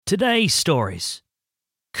Today's stories.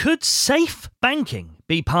 Could safe banking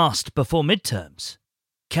be passed before midterms?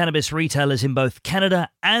 Cannabis retailers in both Canada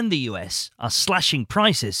and the US are slashing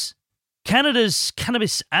prices. Canada's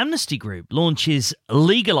Cannabis Amnesty Group launches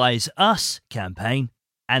Legalise Us campaign.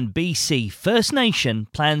 And BC First Nation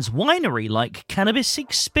plans winery-like cannabis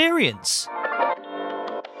experience.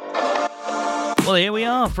 Well, here we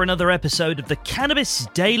are for another episode of the Cannabis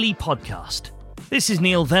Daily Podcast. This is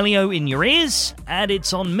Neil Velio in your ears, and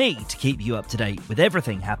it's on me to keep you up to date with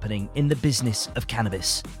everything happening in the business of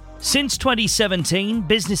cannabis. Since 2017,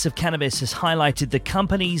 Business of Cannabis has highlighted the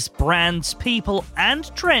companies, brands, people,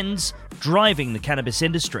 and trends driving the cannabis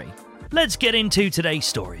industry. Let's get into today's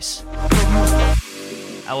stories.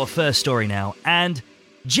 Our first story now, and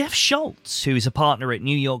Jeff Schultz, who is a partner at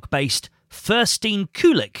New York-based Furstein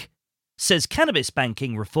Kulik, says cannabis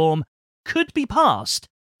banking reform could be passed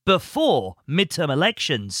before midterm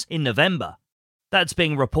elections in November. That's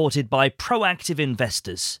being reported by Proactive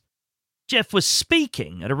Investors. Jeff was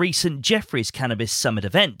speaking at a recent Jefferies Cannabis Summit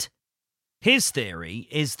event. His theory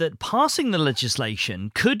is that passing the legislation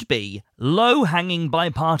could be low-hanging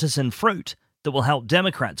bipartisan fruit that will help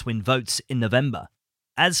Democrats win votes in November.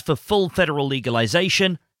 As for full federal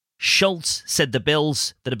legalization, Schultz said the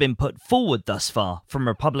bills that have been put forward thus far from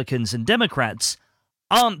Republicans and Democrats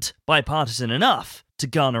aren't bipartisan enough to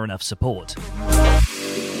garner enough support.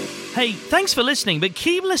 Hey, thanks for listening, but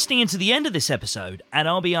keep listening into the end of this episode, and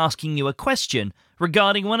I'll be asking you a question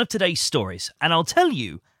regarding one of today's stories, and I'll tell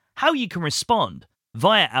you how you can respond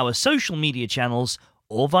via our social media channels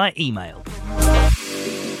or via email.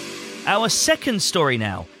 Our second story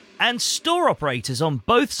now. And store operators on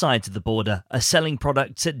both sides of the border are selling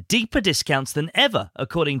products at deeper discounts than ever,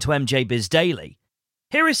 according to MJ Biz Daily.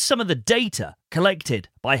 Here is some of the data collected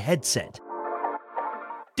by Headset.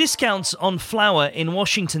 Discounts on flour in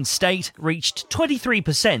Washington state reached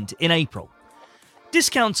 23% in April.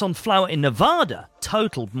 Discounts on flour in Nevada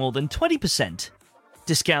totaled more than 20%.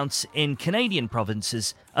 Discounts in Canadian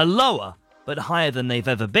provinces are lower, but higher than they've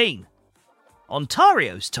ever been.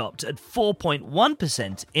 Ontario's topped at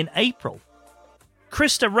 4.1% in April.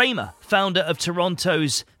 Krista Raymer, founder of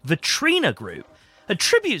Toronto's Vitrina Group,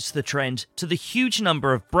 attributes the trend to the huge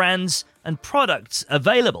number of brands and products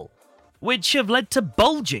available, which have led to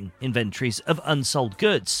bulging inventories of unsold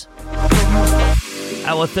goods.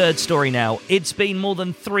 Our third story now. It's been more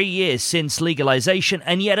than 3 years since legalization,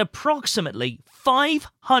 and yet approximately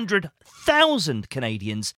 500,000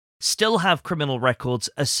 Canadians still have criminal records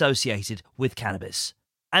associated with cannabis.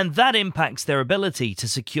 And that impacts their ability to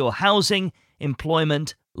secure housing,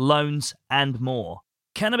 employment, loans, and more.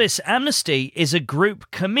 Cannabis Amnesty is a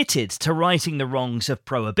group committed to righting the wrongs of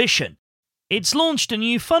prohibition. It's launched a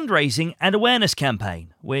new fundraising and awareness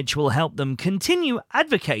campaign, which will help them continue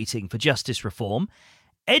advocating for justice reform,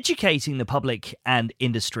 educating the public and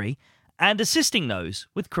industry, and assisting those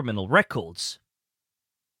with criminal records.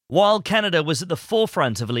 While Canada was at the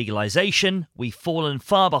forefront of legalization, we've fallen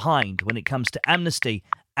far behind when it comes to amnesty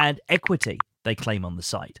and equity, they claim on the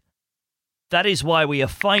site. That is why we are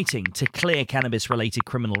fighting to clear cannabis-related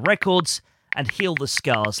criminal records and heal the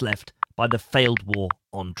scars left by the failed war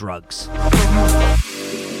on drugs.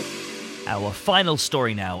 Our final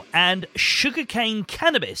story now, and sugarcane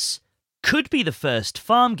cannabis could be the first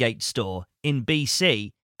farm gate store in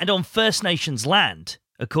BC and on First Nations land,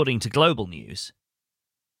 according to Global News.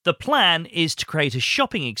 The plan is to create a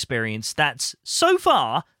shopping experience that's, so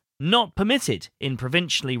far, not permitted in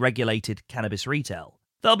provincially regulated cannabis retail.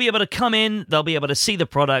 They'll be able to come in, they'll be able to see the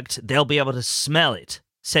product, they'll be able to smell it,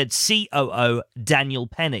 said COO Daniel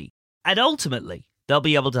Penny. And ultimately, they'll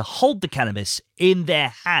be able to hold the cannabis in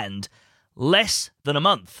their hand less than a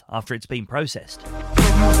month after it's been processed.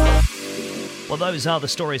 Well, those are the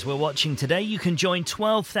stories we're watching today. You can join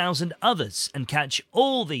 12,000 others and catch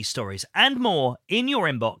all these stories and more in your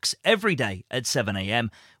inbox every day at 7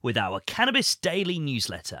 a.m. with our Cannabis Daily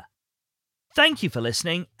newsletter. Thank you for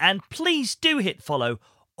listening, and please do hit follow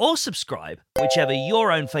or subscribe, whichever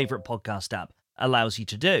your own favourite podcast app allows you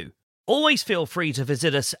to do. Always feel free to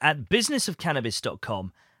visit us at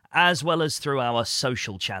businessofcannabis.com, as well as through our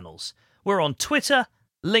social channels. We're on Twitter,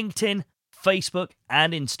 LinkedIn, Facebook,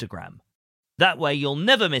 and Instagram. That way you'll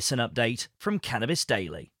never miss an update from Cannabis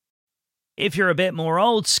Daily. If you're a bit more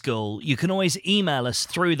old school, you can always email us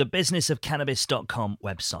through the businessofcannabis.com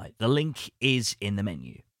website. The link is in the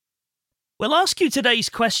menu. We'll ask you today's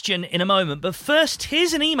question in a moment, but first,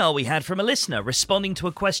 here's an email we had from a listener responding to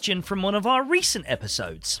a question from one of our recent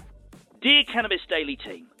episodes. Dear Cannabis Daily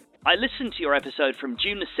team, I listened to your episode from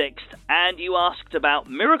June the 6th, and you asked about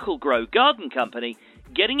Miracle Grow Garden Company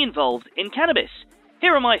getting involved in cannabis.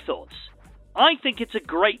 Here are my thoughts. I think it's a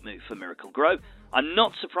great move for Miracle-Gro. I'm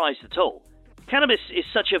not surprised at all. Cannabis is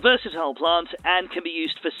such a versatile plant and can be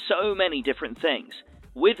used for so many different things.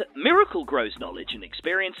 With Miracle-Gro's knowledge and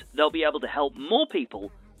experience, they'll be able to help more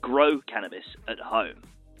people grow cannabis at home.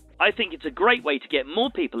 I think it's a great way to get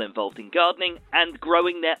more people involved in gardening and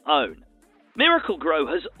growing their own. Miracle-Gro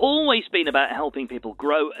has always been about helping people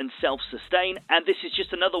grow and self-sustain, and this is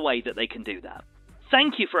just another way that they can do that.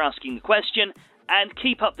 Thank you for asking the question, and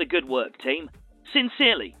keep up the good work, team.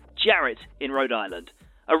 Sincerely, Jarrett in Rhode Island,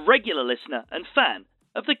 a regular listener and fan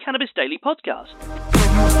of the Cannabis Daily podcast.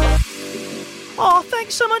 Oh,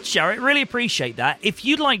 thanks so much, Jarrett. Really appreciate that. If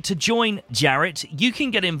you'd like to join Jarrett, you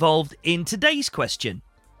can get involved in today's question.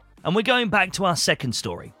 And we're going back to our second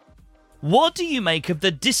story. What do you make of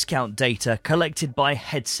the discount data collected by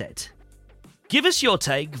Headset? Give us your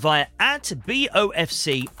take via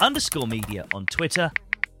 @BOFC_media on Twitter,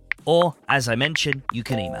 or, as I mentioned, you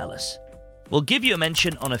can email us. We'll give you a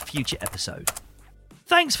mention on a future episode.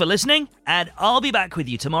 Thanks for listening, and I'll be back with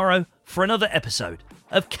you tomorrow for another episode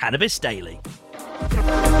of Cannabis Daily.